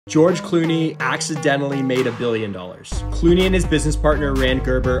George Clooney accidentally made $1 billion. Clooney and his business partner, Rand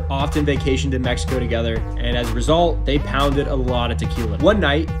Gerber, often vacationed in Mexico together, and as a result, they pounded a lot of tequila. One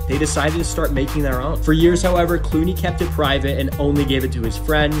night, they decided to start making their own. For years, however, Clooney kept it private and only gave it to his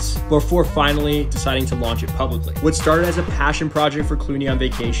friends before finally deciding to launch it publicly. What started as a passion project for Clooney on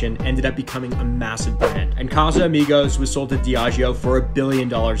vacation ended up becoming a massive brand, and Casamigos was sold to Diageo for $1 billion in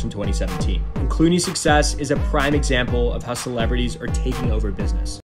 2017. And Clooney's success is a prime example of how celebrities are taking over business.